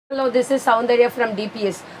Hello, this is Soundarya from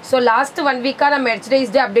DPS. So last 1 week நான் merchandise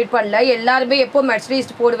day update பண்ணல. எல்லாரும் எப்போ merchandise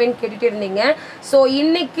போடுவேன்னு கேட்டிட்டு இருந்தீங்க. So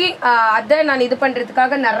இன்னைக்கு அத நான் இது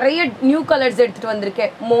பண்றதுக்காக நிறைய new colors எடுத்துட்டு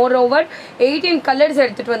வந்திருக்கேன். Moreover 18 colors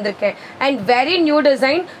எடுத்துட்டு வந்திருக்கேன் and very new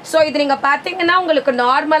design. So இது நீங்க பாத்தீங்கன்னா உங்களுக்கு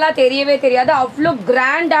நார்மலா தெரியவே தெரியாது. அவ்ளோ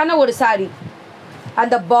கிராண்டான ஒரு saree.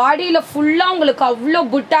 அந்த பாடியில ஃபுல்லா உங்களுக்கு அவ்ளோ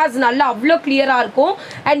புட்டாஸ் நல்லா அவ்ளோ கிளியரா இருக்கும்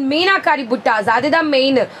and மீனாகாரி புட்டாஸ் அதுதான்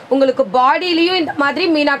மெயின் உங்களுக்கு பாடியிலயும் இந்த மாதிரி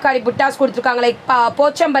மீனாகாரி புட்டாஸ் கொடுத்திருக்காங்க லைக்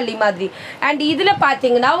போச்சம்பள்ளி மாதிரி and இதுல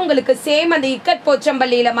பாத்தீங்கன்னா உங்களுக்கு சேம் அந்த இக்கட்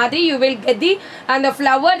போச்சம்பள்ளியில மாதிரி you will get the அந்த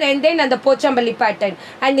flower and then அந்த போச்சம்பள்ளி pattern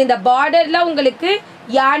and இந்த பார்டர்ல உங்களுக்கு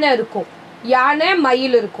யானை இருக்கும் யானை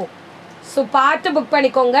மயில் இருக்கும் சோ பார்த்து புக்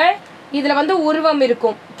பண்ணிக்கோங்க இதுல வந்து உருவம்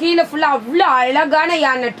இருக்கும் கீழ ஃபுல்லா அவ்ளோ அழகான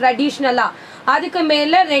யானை ட்ரெடிஷனலா அதுக்கு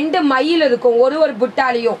மேல ரெண்டு மயில் இருக்கும் ஒரு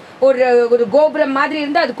புட்டாலியும் ஒரு கோபுரம் மாதிரி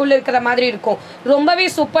இருந்து அதுக்குள்ள இருக்கிற மாதிரி இருக்கும் ரொம்பவே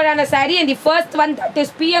சூப்பரான saree and the first one that is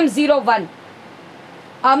PM01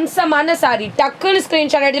 அம்சமான saree டக்குன்னு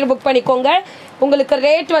ஸ்கிரீன்ஷாட் எடுத்து புக் பண்ணிக்கோங்க உங்களுக்கு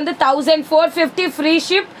ரேட் வந்து 1450 ஃப்ரீ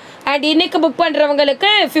ஷிப் and இன்னைக்கு புக்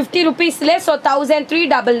பண்றவங்களுக்கு 50 rupees less so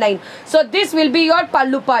 1399 so this will be your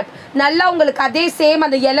pallu part நல்லா உங்களுக்கு அதே சேம்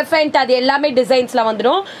அந்த எலிஃபென்ட் அது எல்லாமே டிசைன்ஸ்ல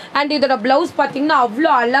வந்துரும் and இதோட ப்ளவுஸ் பாத்தீங்கன்னா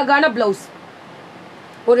அவ்ளோ அழகான ப்ளவுஸ்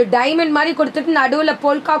ஒரு டைமண்ட் மாதிரி கொடுத்துட்டு நடுவுல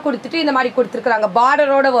போல்கா கொடுத்துட்டு இந்த மாதிரி கொடுத்திருக்காங்க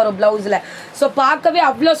பார்டரோட வரும் ப்ளவுஸ்ல சோ பார்க்கவே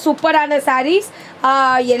அவ்ளோ சூப்பரான sarees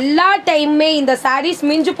எல்லா டைம்மே இந்த sarees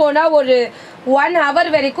மிஞ்சு போனா ஒரு 1 hour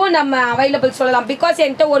வரைக்கும் நம்ம அவைலபிள் சொல்லலாம் பிகாஸ்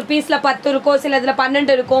என்கிட்ட ஒரு பீஸ்ல 10 இருக்கும் சிலதுல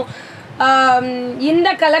 12 இருக்கும் இந்த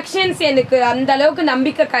கலெக்ஷன்ஸ் எனக்கு அந்த அளவுக்கு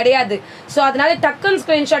நம்பிக்கை கிடையாது சோ அதனால டக்குன்னு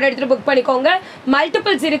ஸ்கிரீன்ஷாட் எடுத்து புக் பண்ணிக்கோங்க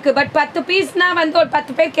மல்டிபிள்ஸ் இருக்கு பட் 10 பீஸ்னா வந்து ஒரு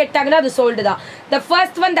 10 பேர் கேட்டாங்கன்னா அது சோல்ட் தான் the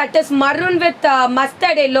first one that is maroon with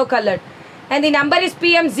mustard yellow color and the number is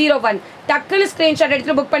PM01 டக்குன்னு ஸ்கிரீன்ஷாட்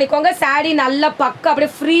எடுத்து புக் பண்ணிக்கோங்க saree நல்ல பக்கா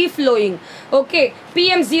அப்படியே ஃப்ரீ flowing okay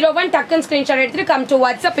PM01 டக்குன்னு ஸ்கிரீன்ஷாட் எடுத்து come to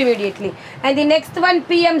WhatsApp immediately and the next one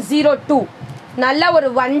PM02 நல்ல ஒரு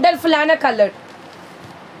வண்டர்ஃபுல்லான கலர்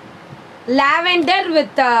lavender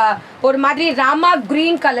with ஒரு மாதிரி ராமா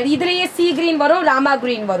green color இதுலயே sea green வரும் ராமா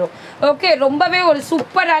green வரும் ஓகே ரொம்பவே ஒரு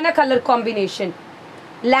சூப்பரான colour combination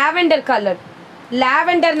lavender color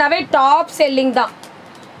லாவெண்டர்னாவே top selling தான்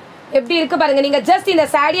எப்படி இருக்கு பாருங்க நீங்க ஜஸ்ட் இந்த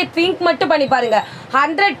சாரியை திங்க் மட்டும் பண்ணி பாருங்க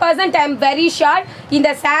 100% ஐ அம் வெரி ஷூர் இந்த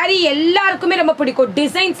saree எல்லாருக்குமே ரொம்ப பிடிக்கும்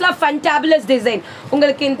டிசைன்ஸ்லாம் ஃபண்டாபுலஸ் டிசைன்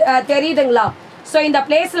உங்களுக்கு தெரியுதுங்களா சோ இந்த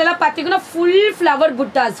பிளேஸ்ல எல்லாம் பாத்தீங்கன்னா full flower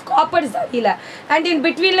buttas copper saree and in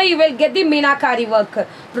between you will get the meenakari work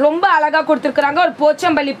ரொம்ப அழகா கொடுத்திருக்காங்க ஒரு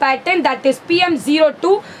Pochampalli pattern that is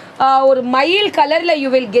PM02 ஒரு மயில் கலர்ல you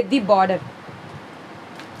will get the border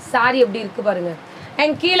saree எப்படி இருக்கு பாருங்க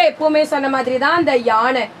and கீழ எப்பவுமே சொன்ன மாதிரி தான் அந்த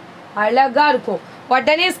யானை அழகா இருக்கும்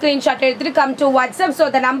உடனே ஸ்கிரீன்ஷாட் எடுத்துட்டு come to WhatsApp so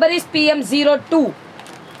the number is PM02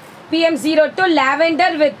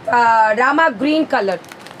 lavender with rama green color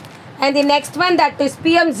and the next one that is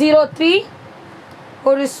PM03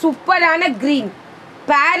 ஒரு சூப்பரான green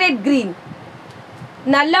parrot green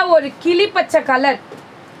நல்ல ஒரு கிளி பச்சை colour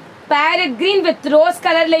parrot green with rose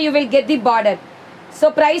colorல you will get the border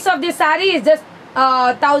so price of this saree is just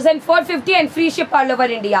 1450 and free ship all over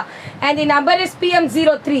India and the number is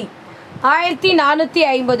PM03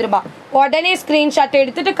 1450 ரூபாய் உடனே screenshot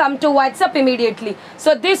எடுத்துட்டு come to WhatsApp immediately so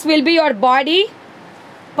this will be your body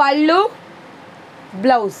pallu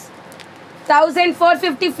blouse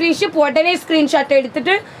 1450 free ship உடனே screenshot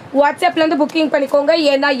எடுத்துட்டு வாட்ஸ்அப்ல இருந்து booking பண்ணிக்கோங்க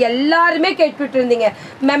ஏன்னா எல்லாரும் கேட்டுட்டு இருந்தீங்க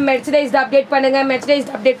மேம் மெர்ச்சரைஸ் அப்டேட்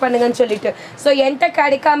பண்ணுங்கன்னு சொல்லிட்டு சோ என்கிட்ட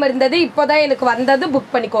கிடைக்காம இருந்தது இப்போதான் எனக்கு வந்தது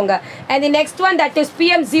புக் பண்ணிக்கோங்க and the next one that is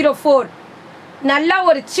PM04 நல்ல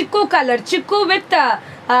ஒரு சிக்கு கலர் சிக்கு வித்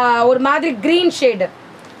ஒரு மாதிரி கிரீன் ஷேட்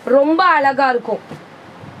ரொம்ப அழகா இருக்கும்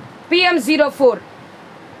PM04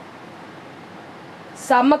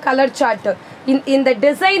 சம்ம கலர் சார்ட் இந்த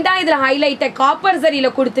டிசைன் தான் இதுல ஹைலைட் காப்பர் சரியில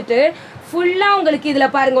கொடுத்துட்டு ஃபுல்லா உங்களுக்கு இதுல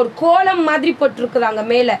பாருங்க ஒரு கோலம் மாதிரி போட்டுருக்காங்க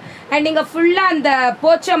மேல and இங்க ஃபுல்லா அந்த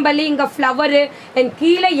போச்சம்பள்ளி இங்க ஃப்ளவர் and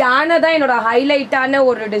கீழ யானை தான் என்னோட ஹைலைட்டான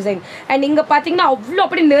ஒரு டிசைன் and இங்க பாத்தீங்கன்னா அவ்ளோ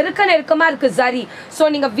அப்படி நெருக்கமா இருக்கு சரி சோ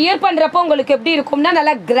நீங்க வியர் பண்றப்போ உங்களுக்கு எப்படி இருக்கும்னா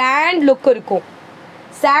நல்ல கிராண்ட் லுக் இருக்கும்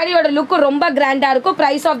சாரியோட லுக் ரொம்ப கிராண்டா இருக்கும்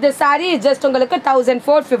price of the saree is just உங்களுக்கு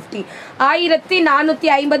 1450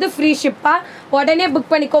 1450 ஃப்ரீ ஷிப்பா உடனே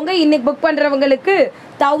புக் பண்ணிக்கோங்க இன்னைக்கு புக் பண்றவங்களுக்கு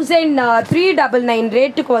 1399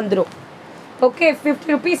 ரேட்டுக்கு வந்துரும் ஓகே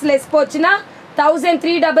 50 rupees less போச்சுனா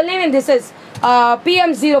 1399 and this is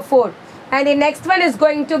PM04 and the next one is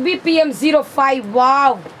going to be PM05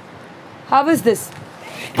 wow how is this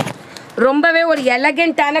ரொம்பவே ஒரு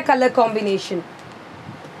எலிகன்ட்டான கலர் காம்பினேஷன்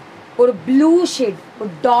ஒரு ப்ளூ ஷேட்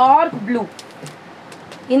ஒரு டார்க் ப்ளூ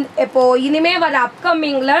இப்போ இனிமே வர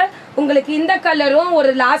அப்கமிங்ல உங்களுக்கு இந்த கலரும்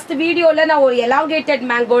ஒரு லாஸ்ட் வீடியோவில் நான் ஒரு elongated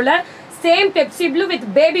மேங்கோவில் same Pepsi blue with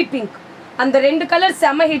baby pink அந்த 2 கலர்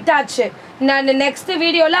செம்ம ஹிட் ஆச்சு. நான் நெக்ஸ்ட்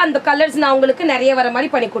வீடியோவில் அந்த கலர்ஸ் நான் உங்களுக்கு நிறைய வர மாதிரி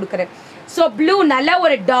பண்ணி கொடுக்குறேன். ஸோ ப்ளூ நல்லா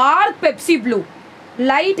ஒரு டார்க் பெப்சி ப்ளூ,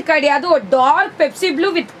 லைட் கிடையாது, ஒரு டார்க் பெப்சி ப்ளூ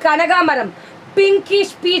வித் கனகாமரம்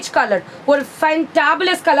பிங்கிஷ் பீச் கலர், ஒரு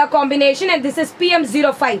ஃபேன்டாபுலஸ் colour combination. And this is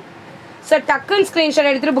PM05. So டக்குன்னு ஸ்க்ரீன்ஷாட்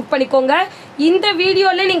எடுத்துகிட்டு புக் பண்ணிக்கோங்க. இந்த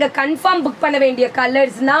வீடியோவில் நீங்கள் கன்ஃபார்ம் புக் பண்ண வேண்டிய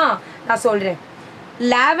கலர்ஸ்னால் நான் சொல்கிறேன்.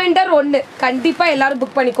 லாவெண்டர் ஒன்று கண்டிப்பாக எல்லோரும்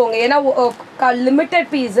புக் பண்ணிக்கோங்க, ஏன்னா லிமிட்டட்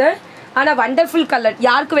பீஸு, ஆனால் வண்டர்ஃபுல் கலர்.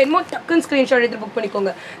 யாருக்கு வேணுமோ டக்குன்னு ஸ்க்ரீன்ஷாட் எடுத்து புக்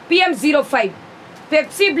பண்ணிக்கோங்க. PM05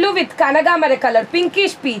 Pepsi blue with கனகாமர colour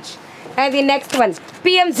pinkish beach. And the next one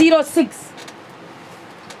PM06.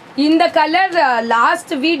 இந்த கலர்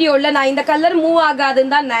லாஸ்ட் வீடியோவில் நான் இந்த கலர் மூவ்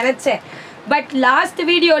ஆகாதுன்னு தான் நினச்சேன். பட் லாஸ்ட்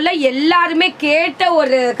வீடியோவில் எல்லாருமே கேட்ட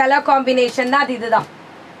ஒரு கலர் காம்பினேஷன் தான் அது. இதுதான்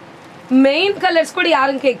மெயின் கலர்ஸ் கூட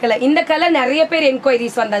யாரும் கேட்கல. இந்த கலர் நிறைய பேர்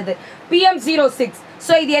என்கொயரிஸ் வந்தது. PM06.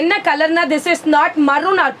 ஸோ இது என்ன கலர்னா, this is not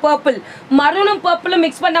maroon R purple. மரூனும் பர்பிளும்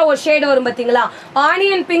mix பண்ணால் ஒரு ஷேடு வரும் பார்த்தீங்களா,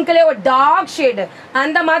 ஆனியன் பிங்க்லேயே ஒரு டார்க் ஷேடு,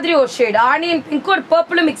 அந்த மாதிரி ஒரு ஷேடு. ஆனியன் பிங்க் ஒரு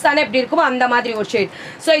பர்பிளும் மிக்ஸ் ஆனால் எப்படி இருக்குமோ அந்த மாதிரி ஒரு ஷேட்.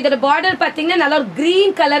 ஸோ இதோட பார்டர் பார்த்தீங்கன்னா நல்லா ஒரு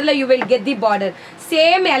க்ரீன் கலரில் you will get the border,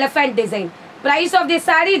 same elephant design. Price of this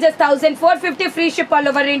saree just 1450, free ship all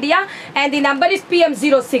over India, and the number is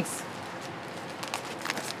PM06.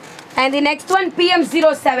 And the next one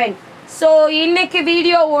PM07. So இன்னைக்கு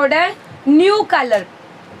video ஓட new colour,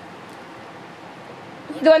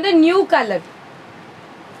 இது வந்து new colour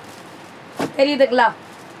தெரியுதுங்களா?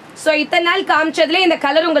 So இத்தனை நாள் காமிச்சதுல இந்த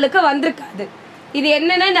colour உங்களுக்கு வந்திருக்காது. இது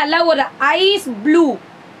என்னன்னா நல்லா ஒரு ice blue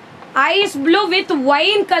with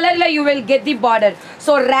wine color la you will get the border.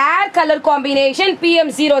 So rare color combination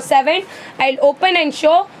PM07. I'll open and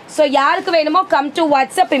show. So யாருக்கு வேணுமோ come to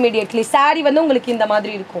WhatsApp immediately. saree வந்து உங்களுக்கு இந்த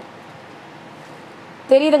மாதிரி இருக்கும்.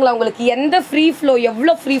 தெரியுதுங்களா உங்களுக்கு எந்த ஃப்ரீ ஃப்ளோ,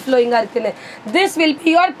 எவ்வளோ ஃப்ரீ ஃப்ளோயிங்காக இருக்குன்னு. This will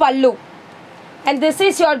be your pallu and this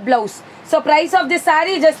is your blouse. So price of this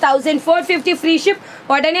saree just 1450, free ship.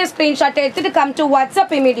 உடனே ஸ்க்ரீன்ஷாட் எடுத்துட்டு come to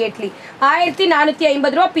WhatsApp immediately.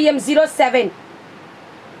 1450 ரூபா PM07.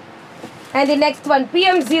 And the next one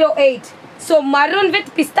PM08. So maroon with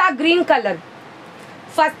pista green color.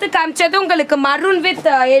 First காமிச்சது உங்களுக்கு maroon with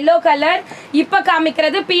yellow color. இப்போ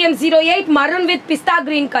காமிக்கிறது PM08 maroon with pista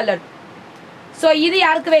green color. So இது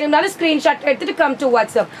யாருக்கு வேணும்னாலும் ஸ்க்ரீன்ஷாட் எடுத்துட்டு come to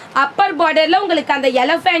WhatsApp. அப்பர் பார்டரில் உங்களுக்கு அந்த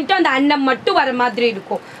எலஃபெண்ட்டும் அந்த அன்னம் மட்டும் வர மாதிரி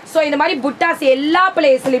இருக்கும். ஸோ இந்த மாதிரி புட்டாஸ் எல்லா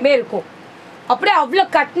பிளேஸ்லையுமே இருக்கும். அப்படியே அவ்வளோ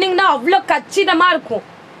கட்டினீங்கன்னா அவ்வளோ கச்சிதமாக இருக்கும்.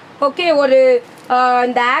 ஓகே, ஒரு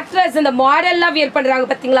இந்த ஆக்ட்ரஸ் இந்த மாடல்லாம் வியர் பண்ணுறாங்க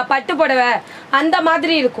பார்த்தீங்களா, பட்டு புடவை அந்த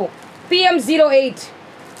மாதிரி இருக்கும். PM08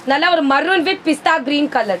 நல்லா ஒரு maroon with pista green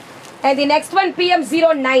colour. And the next one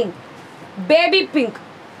PM09 baby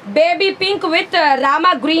pink with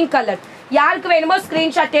Rama green colour. யாருக்கு வேணுமோ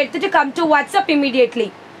ஸ்க்ரீன்ஷாட் எடுத்துட்டு come to WhatsApp immediately.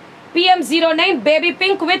 PM09 baby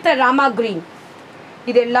pink with Rama green.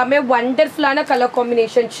 இது எல்லாமே வண்டர்ஃபுல்லான கலர்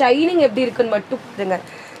காம்பினேஷன். ஷைனிங் எப்படி இருக்குன்னு மட்டும் பாருங்க.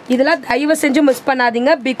 இதெல்லாம் தயவு செஞ்சு மிஸ்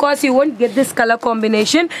பண்ணாதீங்க, because you won't get this colour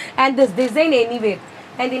combination and this design anywhere.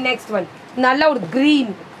 And the next one நல்ல ஒரு க்ரீன்,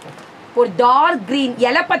 ஒரு டார்க் க்ரீன்,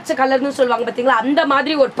 இலை பச்சை கலர்னு சொல்லுவாங்க பார்த்தீங்களா, அந்த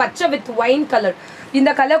மாதிரி ஒரு பச்சை வித் ஒயின் கலர்.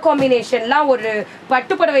 இந்த கலர் காம்பினேஷன்லாம் ஒரு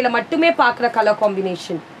பட்டு புடவையில் மட்டுமே பார்க்குற கலர்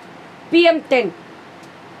காம்பினேஷன். PM10.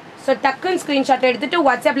 ஸோ டக்குன்னு ஸ்க்ரீன்ஷாட் எடுத்துகிட்டு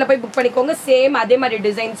வாட்ஸ்அப்பில் போய் புக் பண்ணிக்கோங்க. சேம் அதே மாதிரி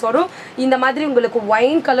டிசைன்ஸ் வரும். இந்த மாதிரி உங்களுக்கு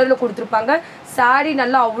ஒயின் கலரில் கொடுத்துருப்பாங்க. சாரீ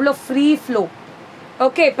நல்லா அவ்வளோ free flow.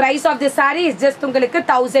 Okay, price of the sari is just உங்களுக்கு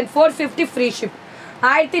 1450 ஃப்ரீ ஷிப்.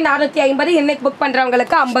 1450 இன்னைக்கு புக்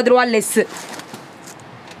பண்ணுறவங்களுக்கு 50 ரூபா less.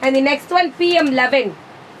 And the next one PM11.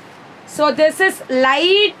 So this is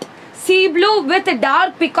light sea blue with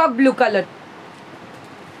dark peacock blue color.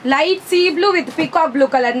 Light sea blue with peacock blue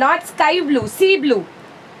color, not sky blue, sea blue.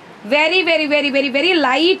 Very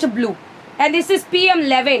light blue. And this is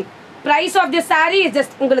PM11. Price of the saree is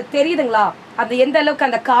just உங்களுக்கு தெரியுதுங்களா, அது எந்த அளவுக்கு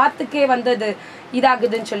அந்த காத்துக்கே வந்தது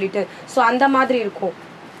இதாகுதுன்னு சொல்லிட்டு. So அந்த மாதிரி இருக்கும்.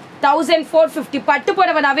 1450. பட்டு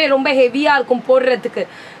புடவைனாவே ரொம்ப ஹெவியாக இருக்கும் போடுறதுக்கு.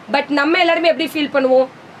 பட் நம்ம எல்லாருமே எப்படி ஃபீல் பண்ணுவோம்,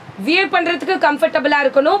 வியர் பண்ணுறதுக்கு கம்ஃபர்டபுளாக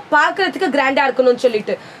இருக்கணும், பார்க்குறதுக்கு கிராண்டாக இருக்கணும்னு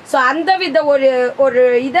சொல்லிட்டு. ஸோ அந்த வித ஒரு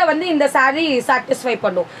இதை வந்து இந்த சாரீ சாட்டிஸ்ஃபை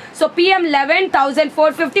பண்ணும். So PM11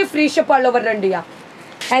 1450 free ship all over India.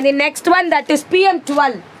 And the next one that is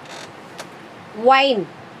PM12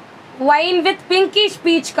 wine with pinkish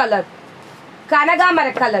peach color, கனகாமர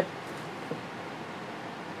colour.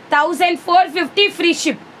 1450 free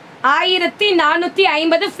ship.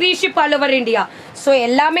 1450 free ship all over India. So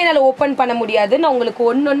எல்லாமே என்னால் ஓப்பன் பண்ண முடியாது, நான் உங்களுக்கு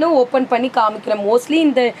ஒன்று ஓப்பன் பண்ணி காமிக்கிறேன். மோஸ்ட்லி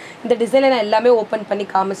இந்த டிசைனை நான் எல்லாமே ஓப்பன் பண்ணி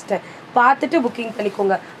காமிச்சிட்டேன். பார்த்துட்டு புக்கிங்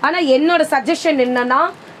பண்ணிக்கோங்க. ஆனால் என்னோட சஜஷன் என்னன்னா,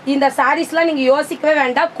 இந்த சாரீஸ்லாம் நீங்கள் யோசிக்கவே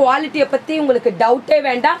வேண்டாம், குவாலிட்டியை பற்றி உங்களுக்கு டவுட்டே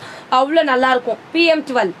வேண்டாம், அவ்வளோ நல்லாயிருக்கும்.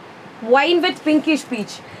 PM12 wine with pinkish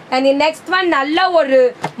beach. And next one நல்ல ஒரு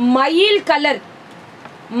மயில் கலர்,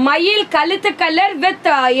 மயில் கழுத்து கலர் வித்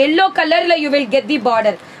எல்லோ கலரில் you will get the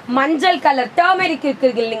border. மஞ்சள் கலர் டர்மெரிக்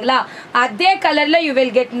இருக்குது இல்லைங்களா, அதே கலரில் you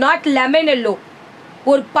will get, not lemon yellow,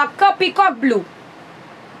 ஒரு பக்கா பிகாக் ப்ளூ.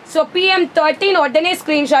 ஸோ PM13 உடனே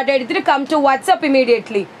ஸ்க்ரீன்ஷாட் எடுத்துகிட்டு come to WhatsApp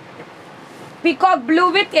immediately. Peacock blue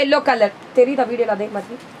with yellow colour தெரியுதா வீடியோவில், அதே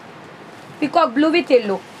மாதிரி peacock blue with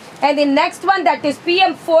yellow. And the next one that is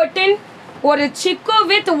PM14 ஒரு சிக்கு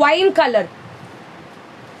வித் ஒயின் கலர்.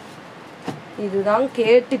 இதுதான்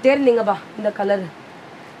கேட்டுட்டே இருந்தீங்கப்பா இந்த கலர்.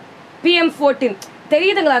 PM14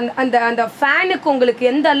 தெரியுதுங்களா, அந்த அந்த ஃபேனுக்கு உங்களுக்கு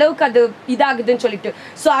எந்த அளவுக்கு அது இதாகுதுன்னு சொல்லிட்டு.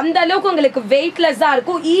 ஸோ அந்த அளவுக்கு உங்களுக்கு வெயிட்லெஸ்ஸாக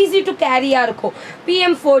இருக்கும், ஈஸி டு கேரியாக இருக்கும்.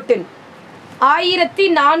 PM14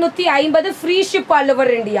 1450 free ship all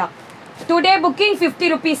over India. Today booking 50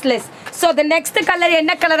 rupees less. So the next colour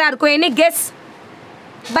என்ன கலராக இருக்கும், எனி கெஸ்?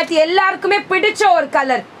 பட் எல்லாருக்குமே பிடிச்ச ஒரு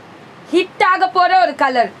கலர், ஹிட் ஆக போகிற ஒரு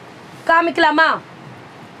கலர் காமிக்கலாமா?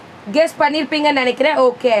 கெஸ் பண்ணியிருப்பீங்கன்னு நினைக்கிறேன்.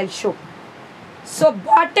 Okay, Jal show. So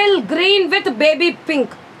bottle green with baby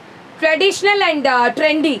pink, traditional and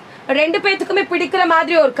trendy, ரெண்டு பேத்துக்குமே பிடிக்கிற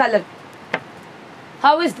மாதிரி ஒரு கலர்.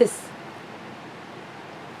 How is this?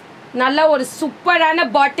 நல்ல ஒரு சூப்பரான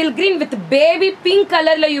bottle green with baby pink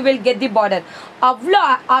கலரில் you will get the border. அவ்வளோ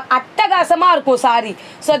அட்டகாசமாக இருக்கும் sorry.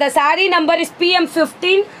 So the sorry number is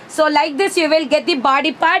PM15. So like this you will get the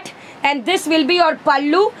body part and this will be your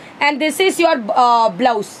pallu and this is your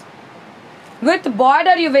blouse with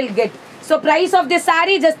border you will get. So price of this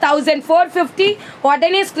saree just 1450.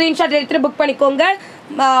 உடனே screenshot எடுத்துட்டு book பண்ணிக்கோங்க.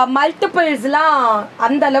 மல்டிபிள்ஸ்லாம்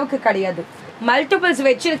அந்த அளவுக்கு கிடையாது, multiples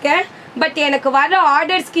வச்சுருக்கேன் but எனக்கு வர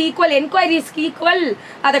ஆர்டர்ஸ்க்கு equal, என்கொயரிஸ்க்கு equal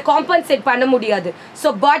அதை காம்பன்சேட் பண்ண முடியாது. So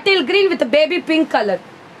bottle green with baby pink colour.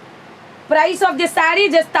 Price of the saree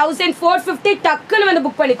just 1450. டக்குன்னு வந்து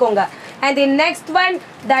புக் பண்ணிக்கோங்க. And the next one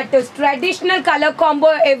that is traditional color combo,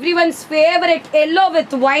 everyone's favorite, yellow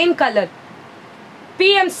with wine color.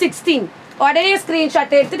 PM16. உடனே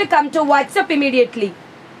screenshot எடுத்துட்டு come to WhatsApp immediately.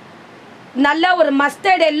 நல்ல ஒரு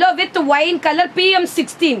mustard yellow with wine color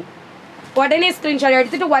PM16. உடனே screenshot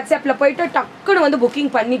எடுத்துட்டு வாட்ஸ்அப்பில் போயிட்டு டக்குன்னு வந்து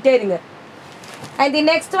புக்கிங் பண்ணிட்டே இருங்க. And the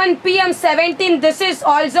next one PM17. This is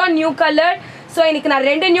also new color. So இன்னைக்கு நான்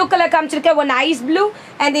ரெண்டு நியூ கலர் காமிச்சிருக்கேன். One ice blue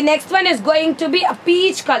and the next one is going to be a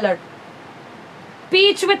peach color.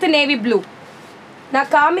 Beach with navy blue.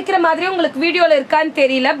 நான் காமிக்கிற மாதிரி உங்களுக்கு வீடியோவில் இருக்கான்னு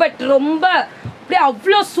தெரியல, பட் ரொம்ப அப்படியே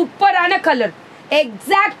அவ்வளோ சூப்பரான colour,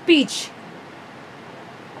 exact beach.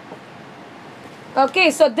 Okay,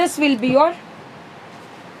 so this will be your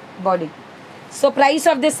body. So price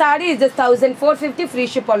of this sorry is just 1450 free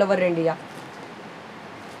ship all over India.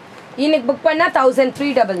 இன்னைக்கு புக் பண்ணால்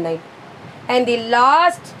 1399. And the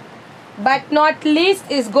last but not least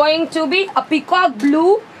is going to be a peacock blue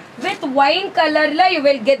with wine color la you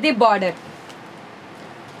will get the border.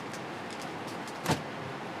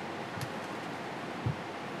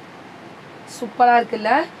 சூப்பரா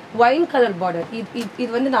இருக்குல்ல, wine color border. இது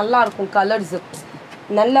வந்து நல்லா இருக்கும் colours.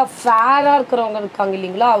 நல்லா ஃபேரா இருக்கிறவங்க இருக்காங்க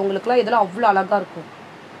இல்லைங்களா, அவங்களுக்குலாம் இதெல்லாம் அவ்வளோ அழகா இருக்கும்.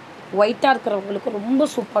 ஒயிட்டா இருக்கிறவங்களுக்கு ரொம்ப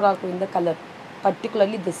சூப்பரா இருக்கும் இந்த colour,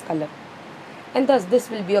 particularly this color. And thus this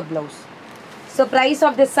will be a blouse. So price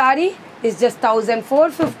of this saree is just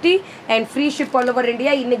 1450 and free ship all over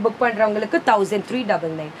India. இன்னைக்கு புக் பண்ணுறவங்களுக்கு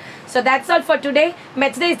 1399. So that's all for today.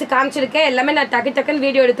 மெர்ச்சடைஸ் காமிச்சிருக்கேன், எல்லாமே நான் டக்குன்னு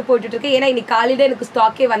வீடியோ எடுத்து போட்டுட்ருக்கேன். ஏன்னா இன்னைக்கு காலையில் எனக்கு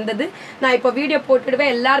ஸ்டாக்கே வந்தது. நான் இப்போ வீடியோ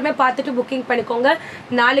போட்டுடுவேன், எல்லாருமே பார்த்துட்டு புக்கிங் பண்ணிக்கோங்க.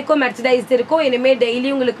 நாளைக்கும் மெர்ச்சடைஸ் இருக்கும், இனிமேல் டெய்லி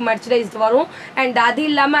உங்களுக்கு மெர்ச்சடைஸ் வரும். அண்ட் அது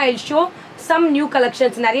இல்லாமல் I show some new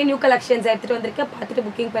collections, நிறைய நியூ கலெக்ஷன்ஸ் எடுத்துகிட்டு வந்திருக்கேன், பார்த்துட்டு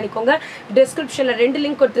புக்கிங் பண்ணிக்கோங்க. டிஸ்கிரிப்ஷனில் 2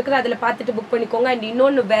 லிங்க் கொடுத்துருக்குறேன், அதில் பார்த்துட்டு புக் பண்ணிக்கோங்க. அண்ட்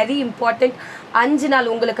இன்னொன்று வெரி இம்பார்ட்டண்ட், 5 நாள்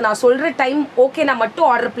உங்களுக்கு நான் சொல்கிற டைம் ஓகேனா மட்டும்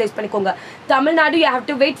ஆர்டர் ப்ளேஸ் பண்ணிக்கோங்க. Tamil Nadu you have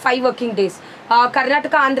to wait 5 working days.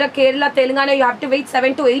 Karnataka, Andhra, Kerala, Telangana you have to wait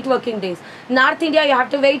 7 to 8 working days. North India you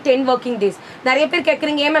have to wait 10 working days. நிறைய பேர்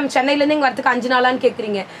கேட்குறீங்க ஏன் மேம் சென்னையிலேருந்து இங்கே வரதுக்கு 5 நாளான்னு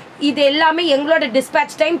கேட்குறீங்க. இது எல்லாமே எங்களோட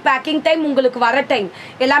டிஸ்பேச் டைம், பேக்கிங் டைம், உங்களுக்கு வர டைம்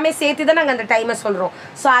எல்லாமே சேர்த்து தான் நாங்கள் அந்த டைமை சொல்கிறோம்.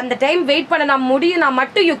 ஸோ அந்த டைம் வெயிட் பண்ண நான் முடியும், நான்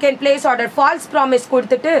மட்டும் you can place order. Falls promise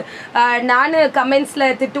கொடுத்துட்டு நான் கமெண்ட்ஸில்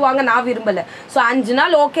திட்டுவாங்க, நான் விரும்பலை. ஸோ 5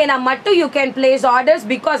 நாள் ஓகே, நான் மட்டும் you can place orders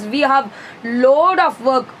because we have load of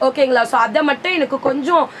work. ஓகேங்களா? ஸோ அதை மட்டும் எனக்கு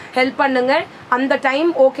கொஞ்சம் ஹெல்ப் பண்ணுங்கள். அந்த டைம்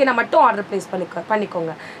ஓகே நான் மட்டும் ஆர்டர் ப்ளேஸ்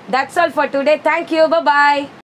பண்ணிக்கோங்க. That's all for today. Thank you, bye.